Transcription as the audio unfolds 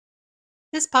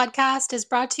This podcast is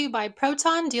brought to you by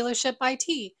Proton Dealership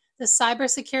IT, the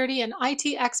cybersecurity and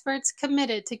IT experts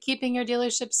committed to keeping your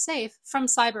dealership safe from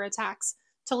cyber attacks.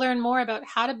 To learn more about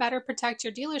how to better protect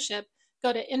your dealership,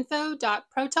 go to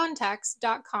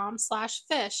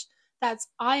info.protontex.com/fish. That's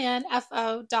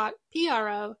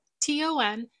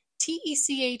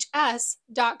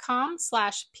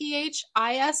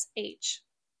info.protontex.com/phish.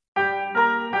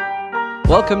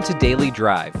 Welcome to Daily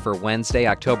Drive for Wednesday,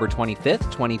 October 25th,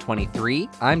 2023.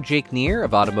 I'm Jake Neer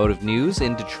of Automotive News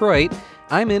in Detroit.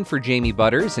 I'm in for Jamie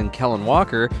Butters and Kellen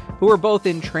Walker, who are both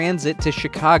in transit to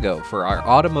Chicago for our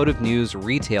Automotive News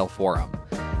Retail Forum.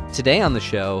 Today on the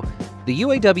show, the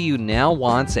UAW now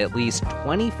wants at least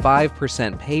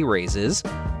 25% pay raises,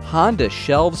 Honda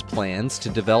shelves plans to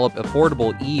develop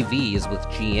affordable EVs with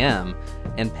GM,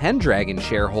 and Pendragon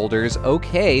shareholders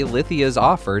okay Lithia's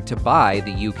offer to buy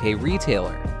the UK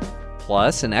retailer.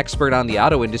 Plus, an expert on the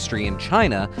auto industry in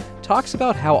China talks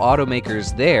about how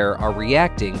automakers there are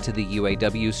reacting to the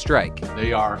UAW strike.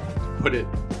 They are, to put it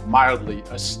mildly,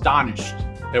 astonished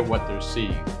at what they're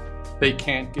seeing. They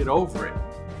can't get over it.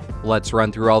 Let's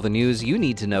run through all the news you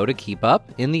need to know to keep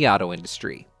up in the auto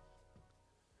industry.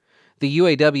 The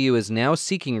UAW is now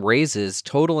seeking raises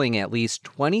totaling at least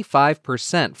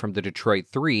 25% from the Detroit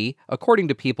 3, according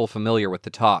to people familiar with the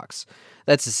talks.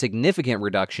 That's a significant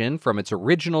reduction from its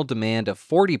original demand of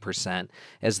 40%,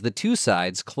 as the two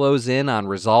sides close in on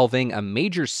resolving a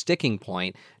major sticking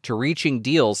point to reaching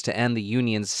deals to end the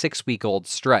union's 6-week-old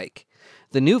strike.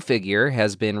 The new figure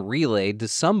has been relayed to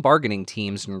some bargaining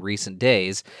teams in recent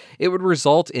days. It would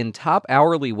result in top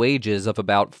hourly wages of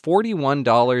about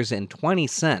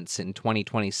 $41.20 in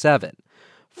 2027.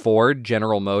 Ford,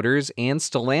 General Motors, and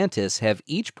Stellantis have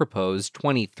each proposed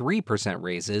 23%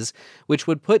 raises, which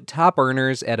would put top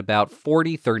earners at about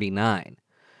 $40.39.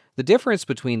 The difference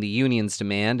between the union's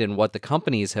demand and what the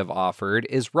companies have offered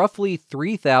is roughly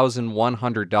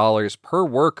 $3,100 per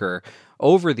worker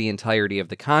over the entirety of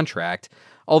the contract,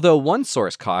 although one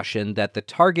source cautioned that the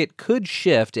target could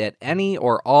shift at any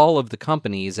or all of the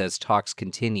companies as talks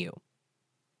continue.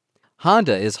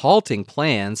 Honda is halting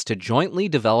plans to jointly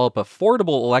develop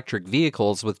affordable electric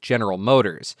vehicles with General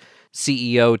Motors.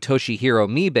 CEO Toshihiro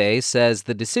Mibe says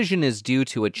the decision is due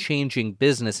to a changing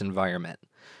business environment.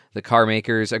 The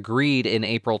carmakers agreed in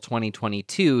April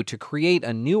 2022 to create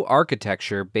a new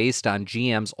architecture based on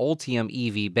GM's Ultium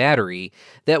EV battery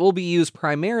that will be used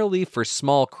primarily for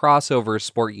small crossover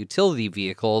sport utility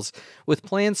vehicles, with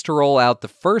plans to roll out the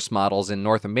first models in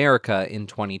North America in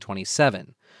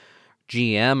 2027.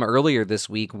 GM earlier this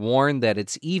week warned that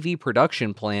its EV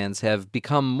production plans have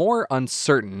become more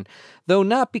uncertain, though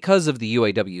not because of the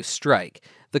UAW strike.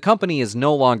 The company is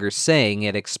no longer saying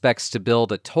it expects to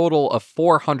build a total of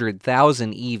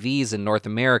 400,000 EVs in North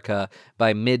America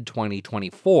by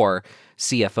mid-2024.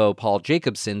 CFO Paul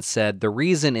Jacobson said the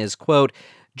reason is, quote,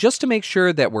 just to make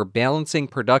sure that we're balancing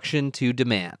production to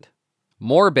demand.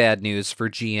 More bad news for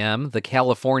GM. The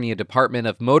California Department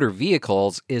of Motor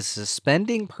Vehicles is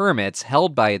suspending permits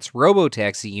held by its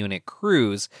robotaxi unit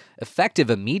Cruise, effective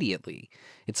immediately.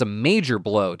 It's a major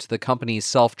blow to the company's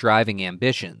self-driving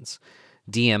ambitions.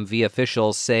 DMV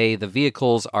officials say the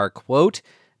vehicles are, quote,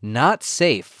 not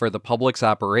safe for the public's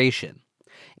operation.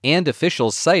 And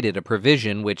officials cited a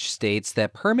provision which states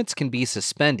that permits can be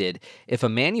suspended if a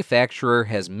manufacturer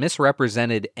has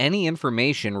misrepresented any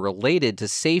information related to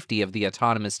safety of the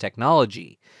autonomous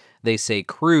technology. They say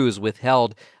Cruise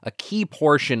withheld a key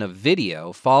portion of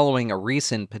video following a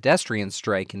recent pedestrian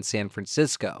strike in San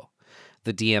Francisco.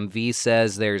 The DMV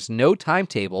says there's no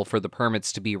timetable for the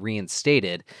permits to be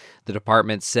reinstated. The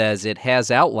department says it has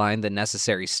outlined the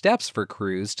necessary steps for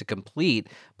Cruise to complete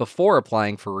before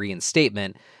applying for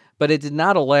reinstatement, but it did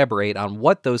not elaborate on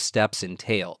what those steps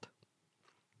entailed.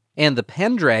 And the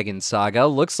Pendragon saga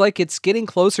looks like it's getting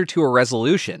closer to a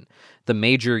resolution. The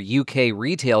major UK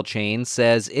retail chain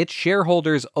says its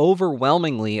shareholders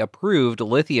overwhelmingly approved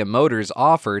Lithia Motors'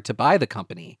 offer to buy the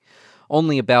company.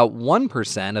 Only about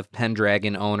 1% of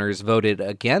Pendragon owners voted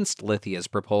against Lithia's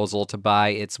proposal to buy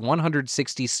its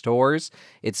 160 stores,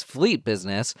 its fleet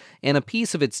business, and a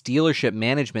piece of its dealership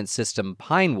management system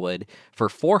Pinewood for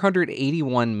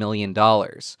 $481 million.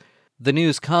 The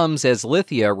news comes as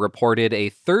Lithia reported a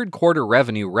third-quarter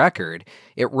revenue record.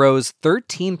 It rose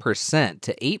 13%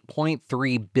 to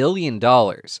 $8.3 billion.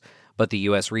 But the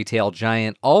U.S. retail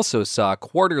giant also saw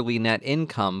quarterly net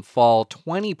income fall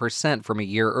 20% from a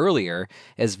year earlier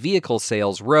as vehicle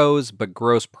sales rose but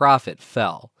gross profit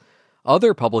fell.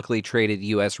 Other publicly traded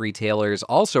U.S. retailers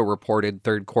also reported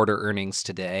third-quarter earnings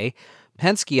today.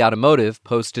 Penske Automotive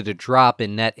posted a drop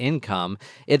in net income.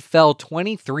 It fell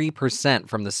 23%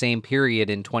 from the same period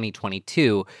in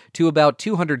 2022 to about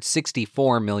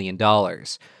 $264 million.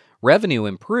 Revenue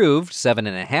improved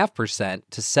 7.5%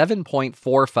 to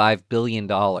 $7.45 billion.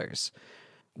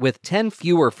 With 10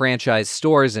 fewer franchise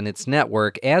stores in its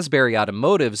network, Asbury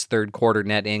Automotive's third quarter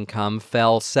net income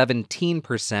fell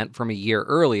 17% from a year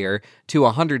earlier to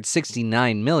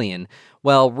 $169 million,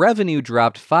 while revenue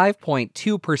dropped 5.2%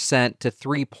 to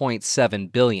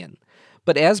 $3.7 billion.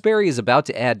 But Asbury is about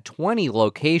to add 20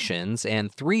 locations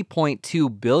and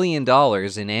 $3.2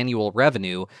 billion in annual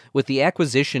revenue with the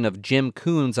acquisition of Jim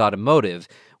Koons Automotive,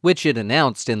 which it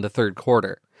announced in the third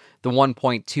quarter. The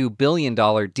 $1.2 billion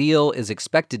deal is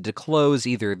expected to close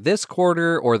either this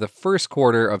quarter or the first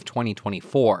quarter of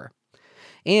 2024.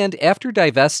 And after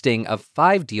divesting of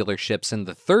 5 dealerships in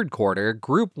the third quarter,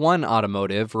 Group 1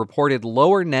 Automotive reported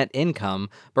lower net income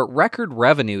but record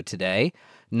revenue today.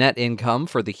 Net income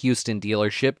for the Houston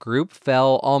dealership group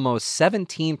fell almost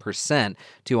 17%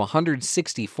 to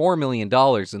 $164 million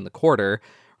in the quarter.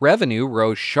 Revenue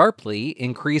rose sharply,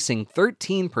 increasing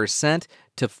 13%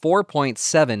 to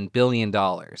 $4.7 billion.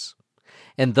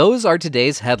 And those are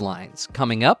today's headlines.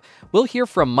 Coming up, we'll hear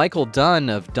from Michael Dunne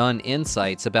of Dunne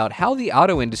Insights about how the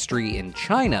auto industry in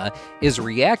China is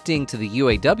reacting to the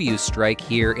UAW strike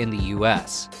here in the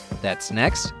U.S. That's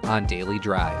next on Daily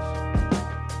Drive.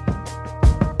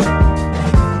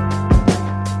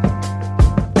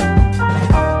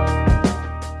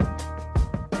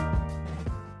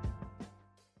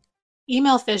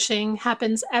 Email phishing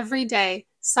happens every day.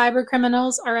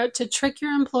 Cybercriminals are out to trick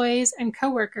your employees and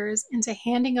coworkers into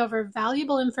handing over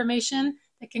valuable information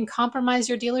that can compromise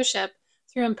your dealership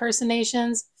through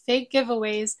impersonations, fake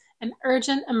giveaways, and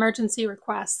urgent emergency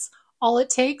requests. All it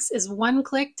takes is one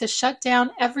click to shut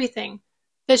down everything.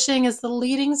 Phishing is the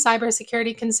leading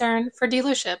cybersecurity concern for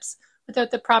dealerships.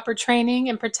 Without the proper training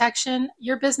and protection,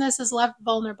 your business is left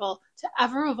vulnerable to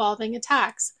ever-evolving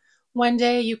attacks. One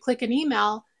day you click an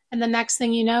email, and the next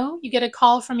thing you know, you get a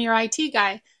call from your IT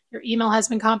guy. Your email has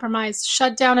been compromised.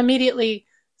 Shut down immediately.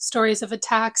 Stories of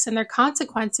attacks and their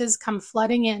consequences come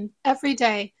flooding in every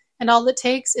day, and all it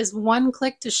takes is one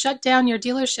click to shut down your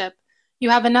dealership. You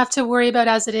have enough to worry about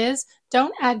as it is.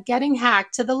 Don't add getting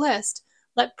hacked to the list.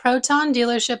 Let Proton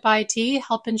Dealership IT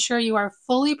help ensure you are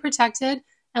fully protected,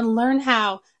 and learn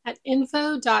how at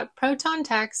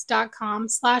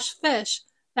info.protontex.com/fish.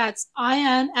 That's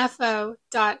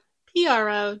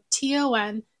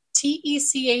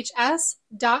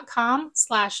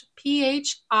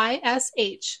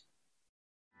info.protontex.com/PHISH.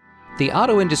 The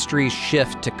auto industry's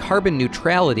shift to carbon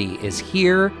neutrality is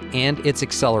here and it's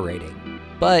accelerating.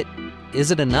 But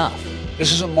is it enough?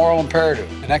 This is a moral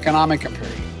imperative, an economic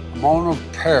imperative, a moment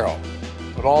of peril,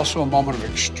 but also a moment of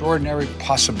extraordinary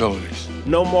possibilities.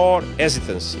 No more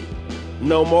hesitancy,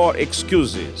 no more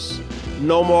excuses,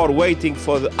 no more waiting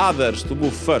for the others to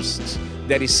move first.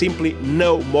 There is simply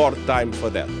no more time for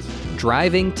that.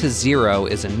 Driving to Zero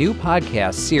is a new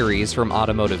podcast series from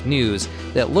Automotive News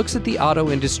that looks at the auto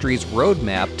industry's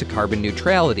roadmap to carbon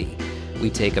neutrality. We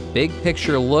take a big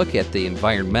picture look at the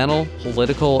environmental,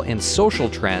 political, and social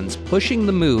trends pushing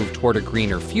the move toward a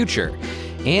greener future.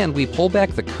 And we pull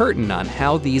back the curtain on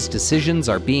how these decisions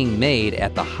are being made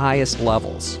at the highest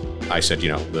levels. I said,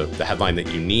 the headline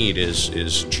that you need is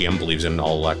GM believes in an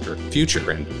all-electric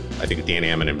future. And I think Dan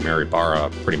Ammon and Mary Barra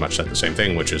pretty much said the same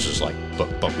thing, which is like,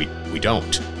 but we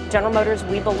don't. General Motors,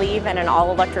 we believe in an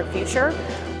all-electric future.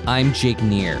 I'm Jake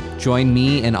Neer. Join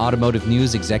me and Automotive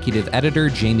News Executive Editor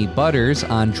Jamie Butters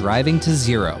on Driving to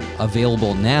Zero,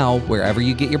 available now wherever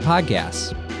you get your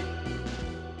podcasts.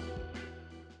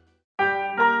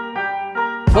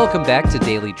 Welcome back to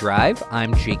Daily Drive.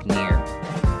 I'm Jake Neer.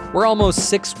 We're almost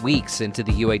 6 weeks into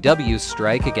the UAW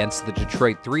strike against the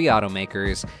Detroit 3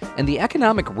 automakers, and the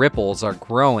economic ripples are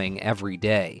growing every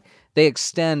day. They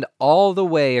extend all the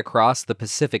way across the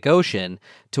Pacific Ocean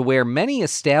to where many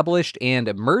established and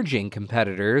emerging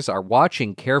competitors are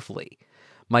watching carefully.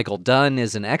 Michael Dunne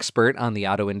is an expert on the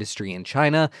auto industry in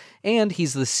China, and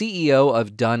he's the CEO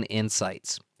of Dunne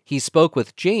Insights. He spoke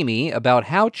with Jamie about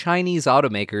how Chinese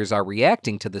automakers are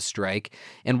reacting to the strike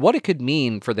and what it could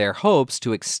mean for their hopes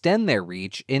to extend their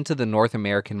reach into the North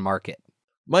American market.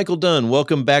 Michael Dunne,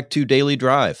 welcome back to Daily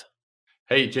Drive.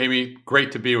 Hey, Jamie,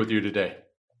 great to be with you today.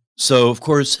 So, of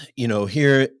course,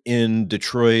 here in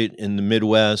Detroit, in the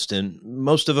Midwest, and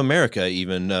most of America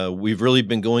even, we've really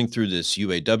been going through this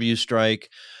UAW strike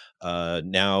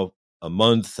now a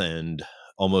month and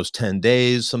almost 10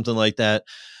 days, something like that.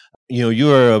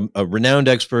 You are a renowned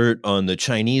expert on the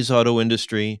Chinese auto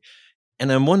industry,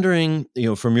 and I'm wondering,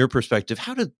 from your perspective,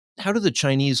 how how do the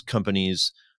Chinese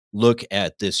companies look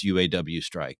at this UAW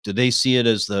strike? Do they see it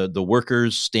as the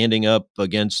workers standing up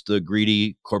against the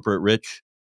greedy corporate rich?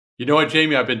 You know what,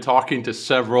 Jamie? I've been talking to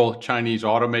several Chinese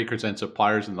automakers and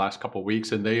suppliers in the last couple of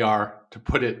weeks, and they are, to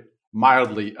put it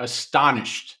mildly,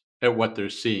 astonished at what they're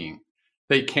seeing.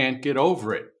 They can't get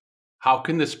over it. How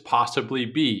can this possibly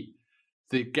be?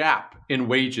 The gap in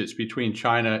wages between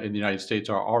China and the United States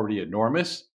are already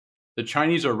enormous. The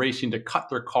Chinese are racing to cut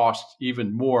their costs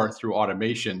even more through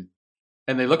automation.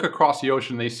 And they look across the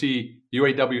ocean, they see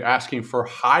UAW asking for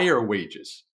higher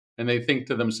wages. And they think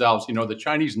to themselves, the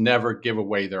Chinese never give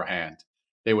away their hand.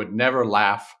 They would never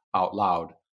laugh out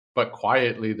loud. But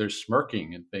quietly, they're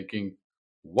smirking and thinking,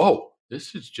 whoa,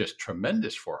 this is just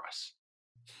tremendous for us.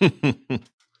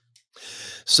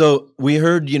 So we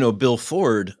heard, Bill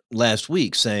Ford last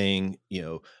week saying,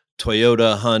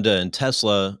 Toyota, Honda, and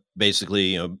Tesla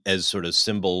basically, as sort of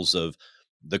symbols of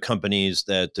the companies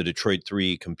that the Detroit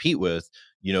Three compete with,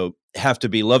 have to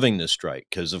be loving this strike.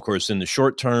 Because, of course, in the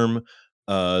short term,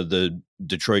 the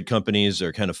Detroit companies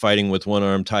are kind of fighting with one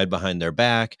arm tied behind their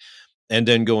back. And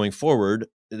then going forward,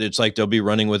 it's like they'll be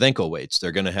running with ankle weights.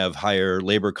 They're going to have higher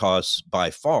labor costs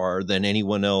by far than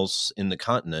anyone else in the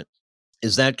continent.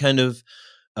 Is that kind of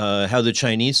how the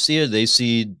Chinese see it? They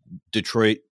see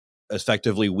Detroit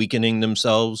effectively weakening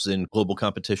themselves in global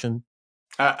competition?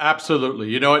 Absolutely.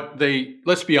 You know what?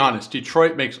 Let's be honest,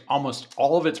 Detroit makes almost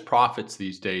all of its profits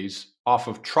these days off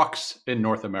of trucks in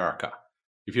North America.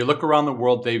 If you look around the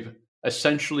world, they've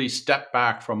essentially stepped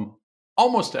back from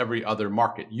almost every other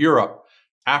market. Europe,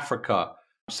 Africa,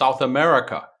 South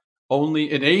America,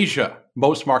 only in Asia,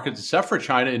 most markets except for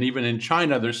China, and even in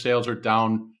China, their sales are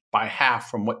down by half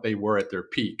from what they were at their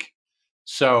peak.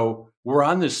 So we're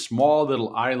on this small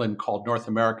little island called North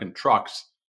American trucks,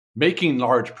 making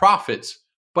large profits,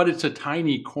 but it's a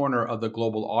tiny corner of the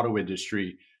global auto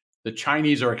industry. The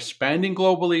Chinese are expanding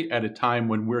globally at a time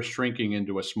when we're shrinking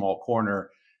into a small corner,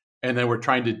 and then we're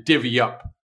trying to divvy up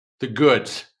the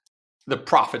goods, the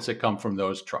profits that come from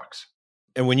those trucks.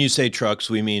 And when you say trucks,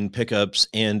 we mean pickups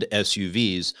and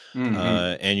SUVs. Mm-hmm.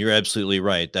 And you're absolutely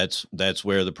right. That's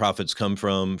where the profits come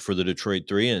from for the Detroit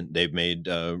Three, and they've made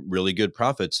really good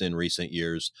profits in recent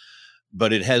years.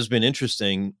 But it has been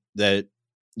interesting that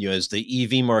as the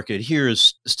EV market here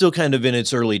is still kind of in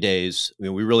its early days. I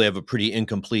mean, we really have a pretty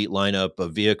incomplete lineup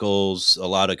of vehicles. A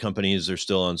lot of companies are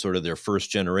still on sort of their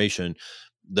first generation.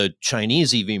 The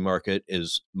Chinese EV market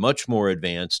is much more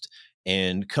advanced,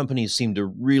 and companies seem to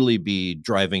really be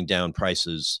driving down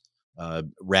prices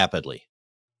rapidly.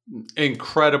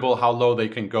 Incredible how low they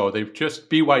can go.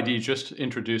 BYD just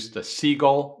introduced the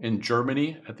Seagull in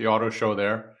Germany at the auto show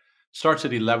there. Starts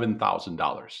at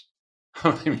 $11,000.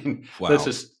 I mean, Wow.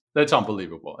 that's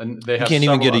unbelievable. And they have you can't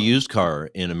even get a used car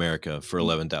in America for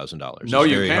 $11,000. No, it's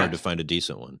you very can't. hard to find a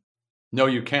decent one. No,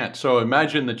 you can't. So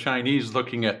imagine the Chinese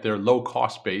looking at their low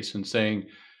cost base and saying,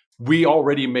 we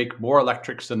already make more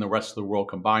electrics than the rest of the world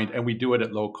combined, and we do it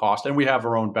at low cost, and we have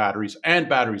our own batteries and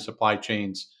battery supply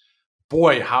chains.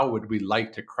 Boy, how would we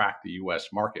like to crack the US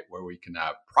market where we can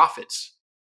have profits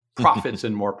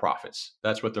and more profits.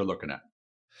 That's what they're looking at.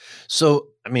 So,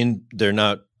 I mean, they're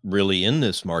not really in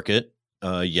this market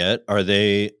yet. Are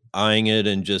they eyeing it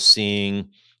and just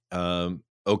seeing,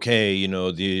 okay,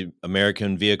 the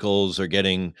American vehicles are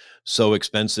getting so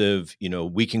expensive,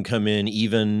 we can come in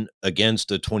even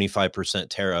against a 25%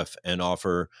 tariff and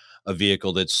offer a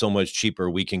vehicle that's so much cheaper,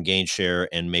 we can gain share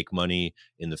and make money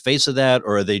in the face of that?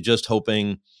 Or are they just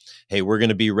hoping, hey, we're going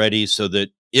to be ready so that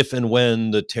if and when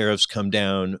the tariffs come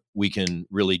down, we can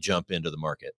really jump into the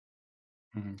market?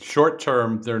 Short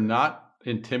term, they're not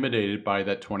intimidated by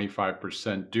that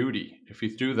 25% duty. If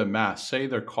you do the math, say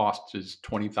their cost is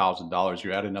 $20,000,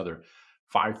 you add another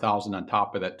 $5,000 on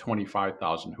top of that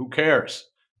 $25,000. Who cares?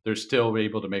 They're still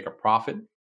able to make a profit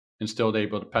and still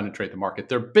able to penetrate the market.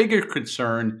 Their bigger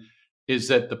concern is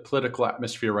that the political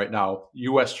atmosphere right now,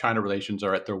 U.S.-China relations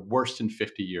are at their worst in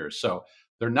 50 years. So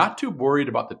they're not too worried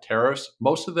about the tariffs.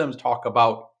 Most of them talk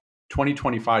about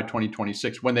 2025,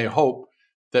 2026, when they hope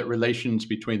that relations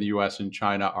between the U.S. and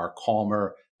China are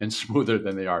calmer and smoother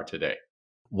than they are today.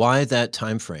 Why that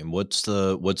time frame? What's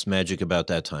magic about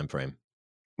that time frame?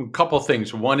 A couple of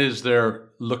things. One is they're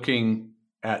looking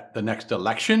at the next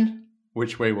election.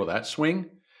 Which way will that swing?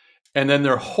 And then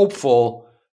they're hopeful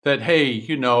that, hey,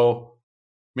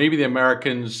 maybe the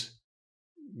Americans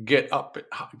get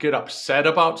upset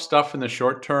about stuff in the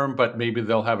short term, but maybe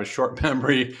they'll have a short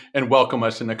memory and welcome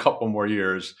us in a couple more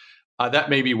years. That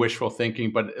may be wishful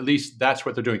thinking, but at least that's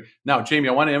what they're doing. Now, Jamie,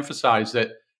 I want to emphasize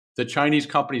that the Chinese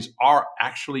companies are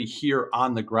actually here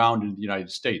on the ground in the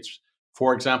United States.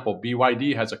 For example,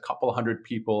 BYD has a couple hundred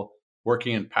people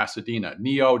working in Pasadena.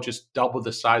 NEO just doubled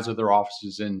the size of their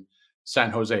offices in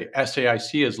San Jose.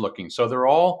 SAIC is looking. So they're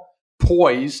all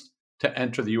poised to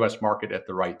enter the US market at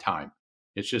the right time.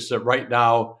 It's just that right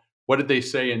now, what did they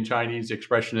say in Chinese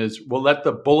expression is, we'll let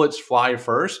the bullets fly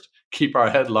first, keep our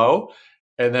head low,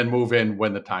 and then move in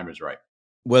when the time is right.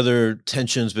 Whether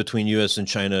tensions between US and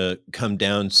China come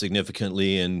down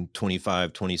significantly in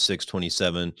 25, 26,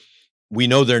 27, we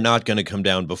know they're not going to come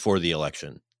down before the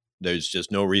election. There's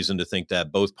just no reason to think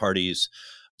that. Both parties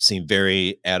seem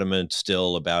very adamant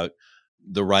still about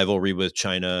the rivalry with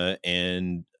China.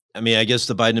 And I mean, I guess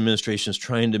the Biden administration is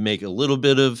trying to make a little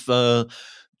bit of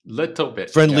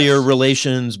friendlier yes.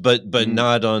 relations, but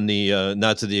not on the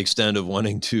not to the extent of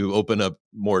wanting to open up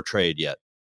more trade yet.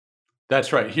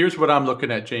 That's right. Here's what I'm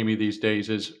looking at, Jamie, these days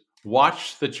is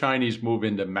watch the Chinese move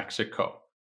into Mexico.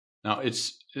 Now,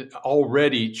 it's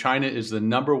already China is the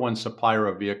number one supplier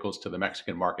of vehicles to the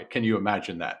Mexican market. Can you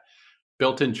imagine that?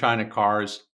 Built-in China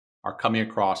cars are coming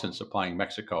across and supplying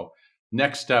Mexico.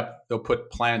 Next step, they'll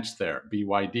put plants there.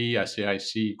 BYD,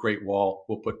 SAIC, Great Wall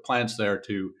will put plants there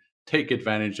to take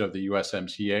advantage of the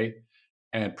USMCA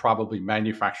and probably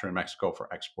manufacture in Mexico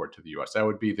for export to the US. That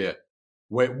would be the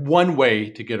one way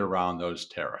to get around those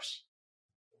tariffs.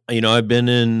 You know, I've been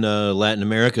in Latin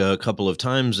America a couple of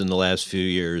times in the last few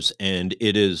years, and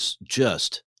it is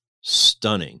just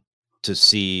stunning to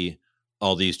see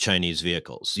all these Chinese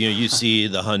vehicles. You know, you see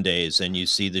the Hyundais and you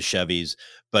see the Chevys,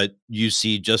 but you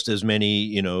see just as many,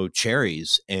 you know,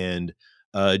 Cherries and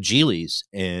Geelys.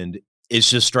 And it's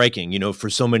just striking. You know, for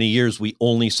so many years, we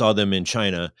only saw them in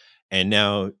China, and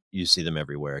now you see them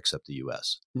everywhere except the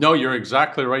US. No, you're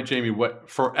exactly right, Jamie. What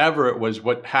forever it was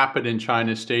what happened in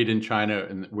China stayed in China,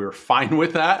 and we're fine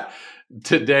with that.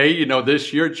 Today, you know,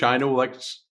 this year, China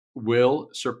will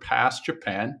surpass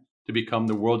Japan to become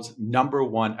the world's number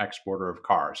one exporter of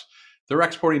cars. They're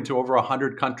exporting to over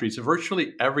 100 countries,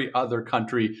 virtually every other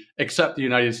country except the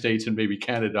United States and maybe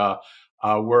Canada.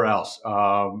 Where else?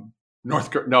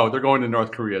 No, they're going to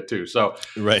North Korea too. So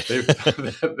right.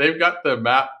 they've got the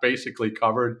map basically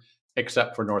covered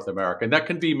except for North America. And that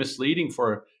can be misleading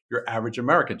for your average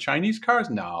American. Chinese cars?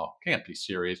 No, can't be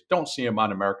serious. Don't see them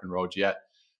on American roads yet.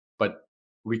 But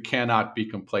we cannot be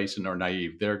complacent or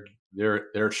naive.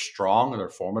 They're strong, they're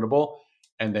formidable,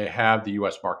 and they have the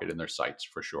US market in their sights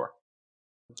for sure.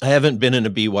 I haven't been in a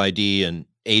BYD in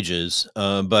ages,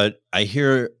 but I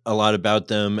hear a lot about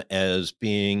them as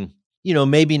being, you know,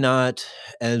 maybe not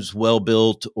as well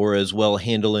built or as well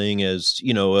handling as,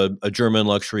 you know, a German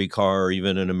luxury car or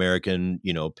even an American,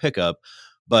 you know, pickup,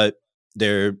 but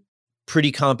they're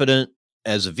pretty competent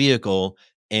as a vehicle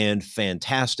and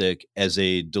fantastic as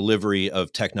a delivery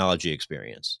of technology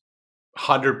experience.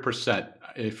 100%.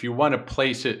 If you want to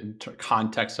place it in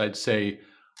context, I'd say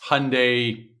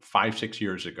Hyundai 5-6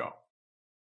 years ago.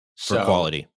 For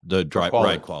quality, the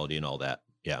ride quality and all that.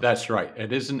 Yeah, that's right.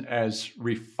 It isn't as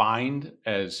refined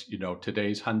as, you know,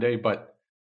 today's Hyundai, but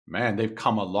man, they've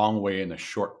come a long way in a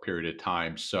short period of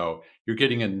time. So you're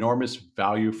getting enormous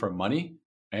value for money.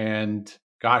 And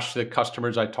gosh, the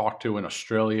customers I talk to in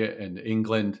Australia and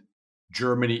England,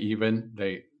 Germany, even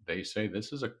they say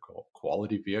this is a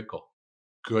quality vehicle,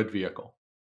 good vehicle.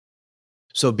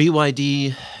 So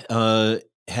BYD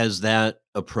has that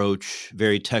approach,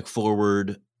 very tech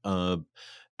forward.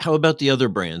 How about the other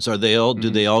brands? Are they all? Do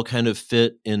they all kind of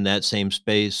fit in that same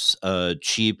space?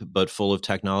 Cheap but full of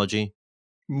technology.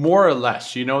 More or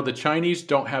less. You know, the Chinese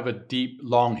don't have a deep,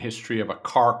 long history of a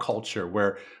car culture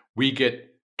where we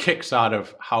get kicks out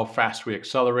of how fast we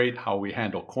accelerate, how we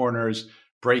handle corners,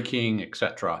 braking,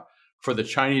 etc. For the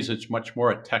Chinese, it's much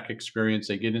more a tech experience.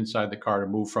 They get inside the car to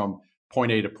move from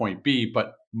point A to point B,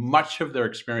 but much of their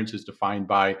experience is defined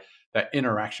by that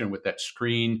interaction with that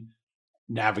screen,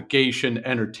 navigation,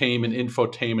 entertainment,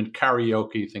 infotainment,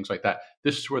 karaoke, things like that.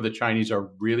 This is where the Chinese are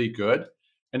really good.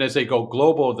 And as they go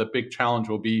global, the big challenge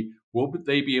will be, will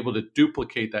they be able to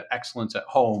duplicate that excellence at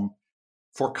home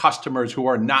for customers who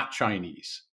are not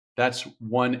Chinese? That's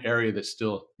one area that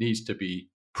still needs to be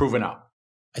proven out.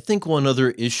 I think one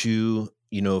other issue,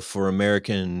 you know, for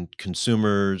American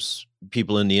consumers,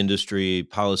 people in the industry,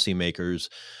 policymakers,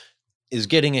 is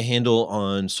getting a handle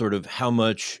on sort of how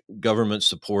much government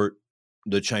support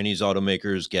the Chinese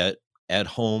automakers get at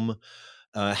home.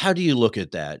 How do you look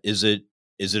at that? Is it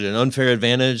an unfair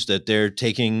advantage that they're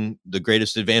taking the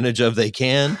greatest advantage of they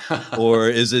can, or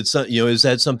is it is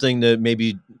that something that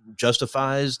maybe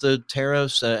justifies the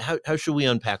tariffs? How should we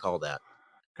unpack all that?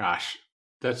 Gosh,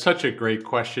 that's such a great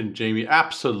question, Jamie.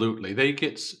 Absolutely,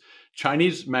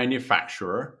 Chinese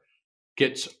manufacturer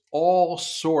gets all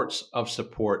sorts of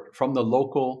support from the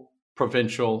local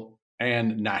provincial,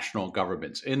 and national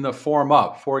governments in the form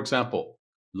of, for example,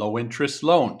 low interest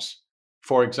loans.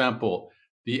 For example,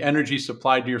 the energy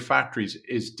supplied to your factories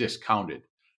is discounted.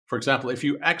 For example, if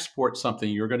you export something,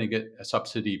 you're going to get a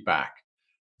subsidy back.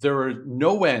 There are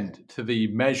no end to the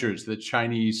measures the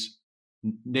Chinese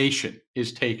nation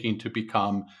is taking to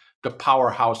become the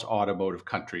powerhouse automotive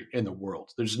country in the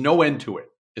world. There's no end to it.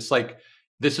 It's like,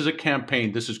 this is a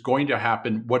campaign. This is going to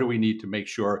happen. What do we need to make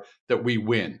sure that we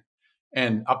win?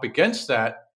 And up against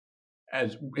that,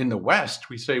 as in the West,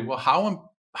 we say, well, how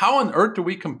on earth do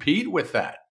we compete with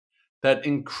that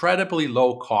incredibly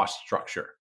low cost structure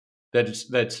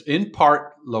that's in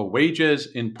part low wages,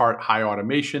 in part high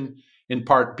automation, in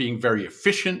part being very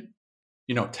efficient?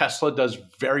 Tesla does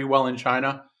very well in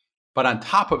China, but on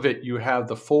top of it, you have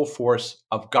the full force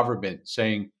of government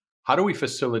saying, how do we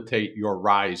facilitate your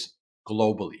rise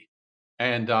globally?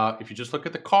 And if you just look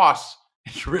at the costs,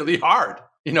 it's really hard.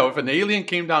 If an alien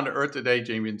came down to Earth today,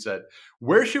 Jamie, and said,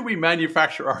 where should we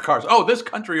manufacture our cars? Oh, this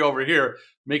country over here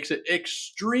makes it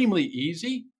extremely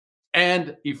easy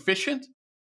and efficient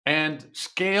and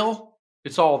scale.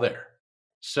 It's all there.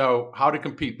 So how to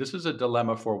compete? This is a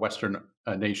dilemma for Western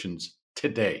nations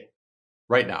today,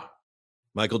 right now.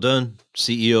 Michael Dunne,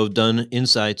 CEO of Dunne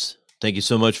Insights. Thank you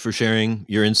so much for sharing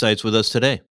your insights with us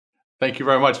today. Thank you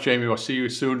very much, Jamie. We'll see you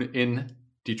soon in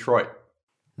Detroit.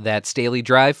 That's Daily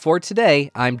Drive for today.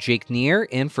 I'm Jake Neer,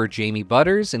 in for Jamie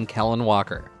Butters and Kellen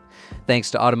Walker. Thanks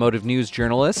to automotive news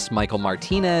journalists Michael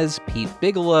Martinez, Pete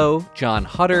Bigelow, John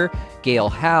Hutter, Gail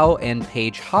Howe, and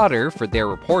Paige Hodder for their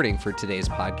reporting for today's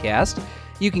podcast.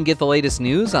 You can get the latest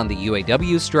news on the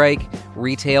UAW strike,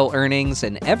 retail earnings,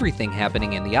 and everything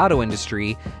happening in the auto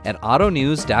industry at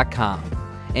autonews.com.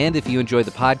 And if you enjoy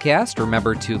the podcast,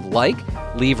 remember to like,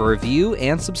 leave a review,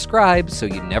 and subscribe so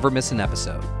you never miss an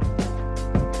episode.